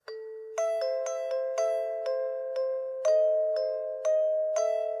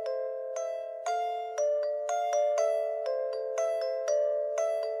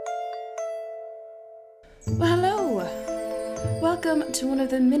Well, hello! Welcome to one of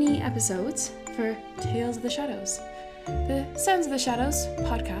the mini episodes for Tales of the Shadows, the Sounds of the Shadows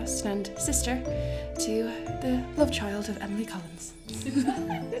podcast and sister to the love child of Emily Collins.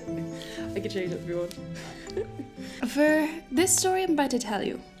 I can change it if you want. For this story I'm about to tell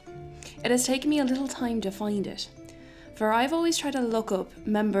you, it has taken me a little time to find it, for I've always tried to look up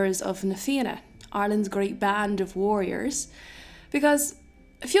members of Na Fianna, Ireland's great band of warriors, because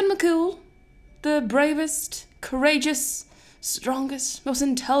Fionn McCool, the bravest, courageous, strongest, most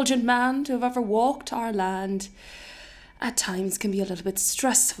intelligent man to have ever walked our land, at times can be a little bit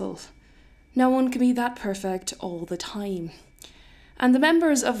stressful. No one can be that perfect all the time. And the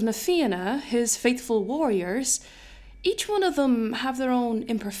members of Na Fianna, his faithful warriors, each one of them have their own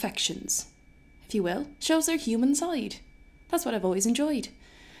imperfections, if you will, shows their human side. That's what I've always enjoyed.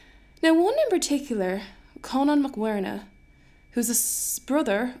 Now, one in particular, Conan MacMurna, who's a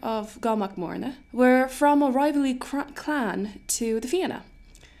brother of Gá MacMurna, were from a rivalry clan to the Fianna.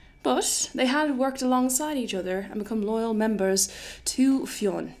 But they had worked alongside each other and become loyal members to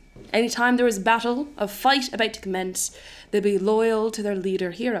Fionn. Anytime there was battle, a fight about to commence, they'd be loyal to their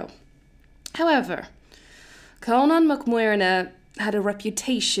leader hero. However, Conan MacMurna had a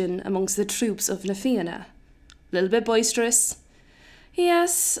reputation amongst the troops of Na Fianna. A little bit boisterous.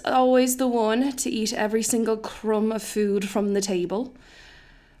 Yes, always the one to eat every single crumb of food from the table.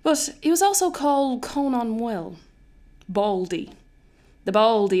 But he was also called Conan Will, Baldy, the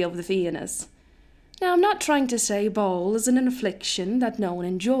Baldy of the Fiannas. Now, I'm not trying to say ball is an infliction that no one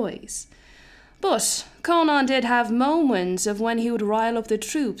enjoys. But Conan did have moments of when he would rile up the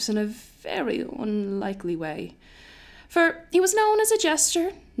troops in a very unlikely way. For he was known as a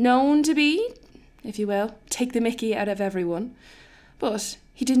jester, known to be, if you will, take the mickey out of everyone. But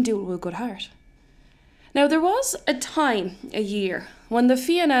he didn't do it with a good heart. Now, there was a time, a year, when the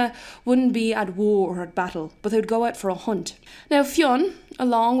Fianna wouldn't be at war or at battle, but they'd go out for a hunt. Now, Fionn,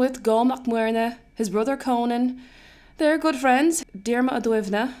 along with Gá MacMurna, his brother Conan, their good friends, Diarmaid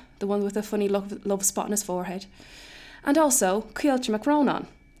O'Dwivna, the one with the funny love spot on his forehead, and also Caolte MacRonan,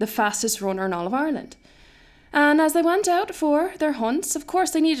 the fastest runner in all of Ireland. And as they went out for their hunts, of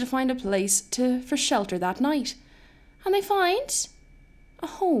course they needed to find a place for shelter that night. And they find a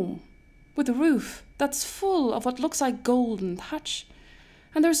home with a roof that's full of what looks like golden thatch.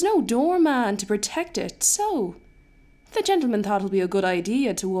 And there's no doorman to protect it, so the gentleman thought it would be a good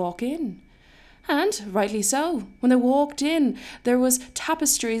idea to walk in. And rightly so. When they walked in, there was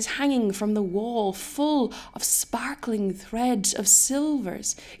tapestries hanging from the wall full of sparkling threads of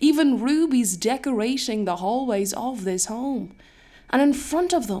silvers, even rubies decorating the hallways of this home. And in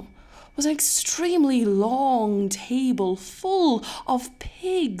front of them was an extremely long table full of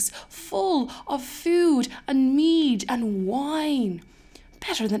pigs, full of food and mead and wine.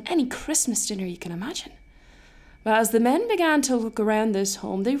 Better than any Christmas dinner you can imagine. But as the men began to look around this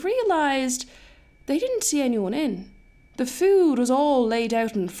home, they realised they didn't see anyone in. The food was all laid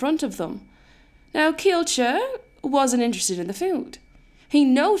out in front of them. Now, Caolte wasn't interested in the food. He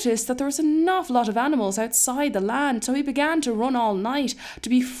noticed that there was an awful lot of animals outside the land, so he began to run all night to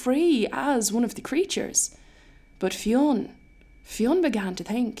be free as one of the creatures. But Fionn began to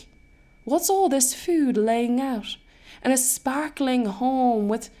think, what's all this food laying out in a sparkling home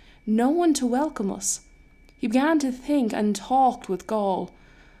with no one to welcome us? He began to think and talked with Gall,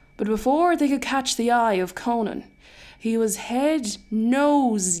 but before they could catch the eye of Conan, he was head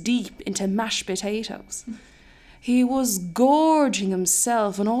nose deep into mashed potatoes. He was gorging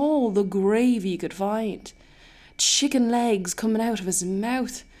himself on all the gravy he could find. Chicken legs coming out of his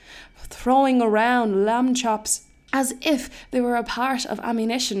mouth, throwing around lamb chops as if they were a part of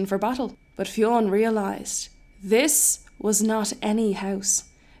ammunition for battle. But Fionn realised this was not any house.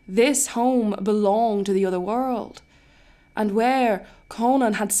 This home belonged to the other world. And where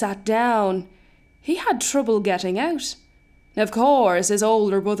Conan had sat down, he had trouble getting out. Now, of course, his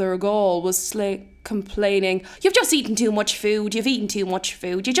older brother Gall was complaining, "You've just eaten too much food,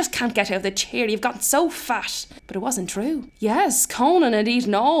 you just can't get out of the chair, you've gotten so fat." But it wasn't true. Yes, Conan had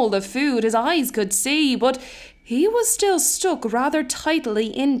eaten all the food his eyes could see, but he was still stuck rather tightly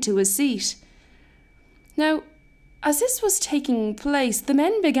into his seat. Now, as this was taking place, the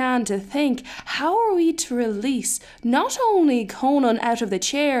men began to think, how are we to release not only Conan out of the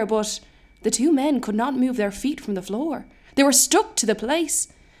chair, but the two men could not move their feet from the floor. They were stuck to the place.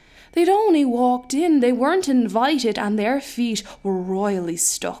 They'd only walked in, they weren't invited, and their feet were royally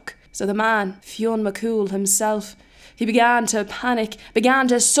stuck. So the man, Fionn McCool himself, he began to panic, began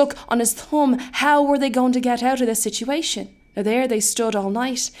to suck on his thumb. How were they going to get out of this situation? Now there they stood all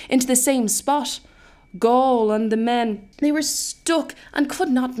night, into the same spot. Gall and the men, they were stuck and could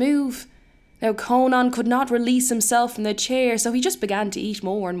not move. Now Conan could not release himself from the chair, so he just began to eat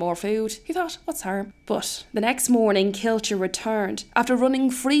more and more food. He thought, what's harm? But the next morning Kilcher returned, after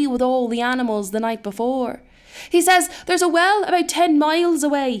running free with all the animals the night before. He says, there's a well about 10 miles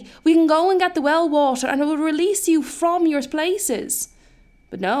away. We can go and get the well water and it will release you from your places.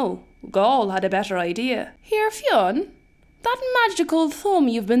 But no, Gaul had a better idea. Here, Fionn, that magical thumb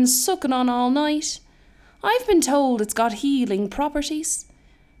you've been sucking on all night, I've been told it's got healing properties.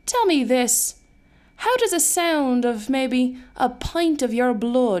 Tell me this, how does a sound of maybe a pint of your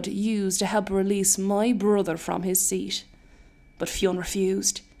blood used to help release my brother from his seat? But Fionn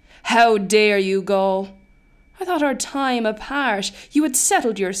refused. How dare you, Gaul? I thought our time apart you had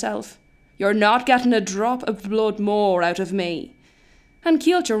settled yourself. You're not getting a drop of blood more out of me. And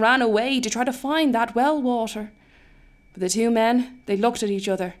Kilcher ran away to try to find that well water. But the two men, they looked at each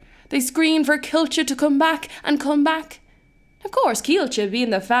other. They screamed for Kilcher to come back and come back. Of course, Kilcher, being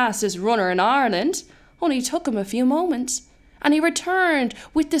the fastest runner in Ireland, only took him a few moments, and he returned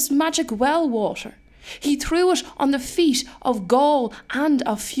with this magic well water. He threw it on the feet of Gaul and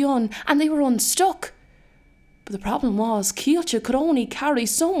of Fionn, and they were unstuck. But the problem was, Kilcher could only carry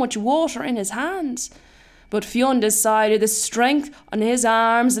so much water in his hands. But Fionn decided the strength on his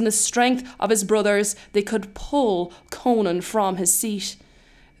arms and the strength of his brothers, they could pull Conan from his seat.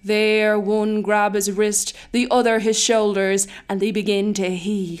 There, one grabbed his wrist, the other his shoulders, and they begin to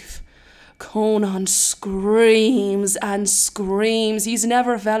heave. Conan screams and screams. He's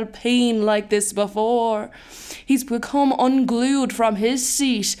never felt pain like this before. He's become unglued from his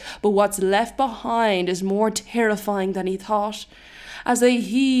seat, but what's left behind is more terrifying than he thought. As they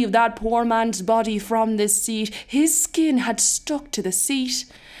heaved that poor man's body from this seat, his skin had stuck to the seat.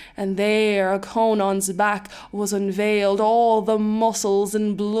 And there, Conan's back was unveiled, all the muscles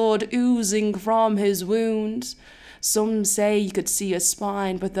and blood oozing from his wounds. Some say you could see his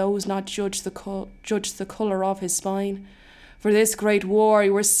spine, but those not judge the colour of his spine. For this great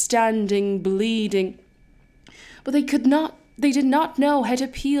warrior was standing bleeding. But they did not know how to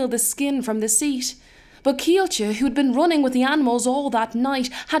peel the skin from the seat. But Kilcher, who had been running with the animals all that night,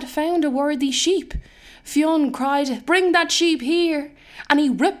 had found a worthy sheep. Fionn cried, bring that sheep here. And he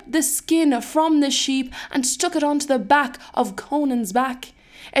ripped the skin from the sheep and stuck it onto the back of Conan's back.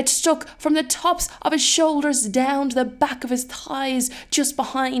 It stuck from the tops of his shoulders down to the back of his thighs, just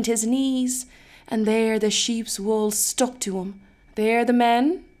behind his knees. And there the sheep's wool stuck to him. There the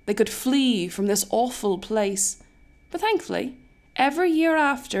men, they could flee from this awful place. But thankfully, every year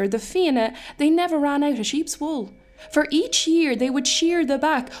after, the Fianna, they never ran out of sheep's wool. For each year they would shear the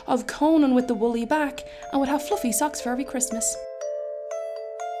back of Conan with the woolly back and would have fluffy socks for every Christmas.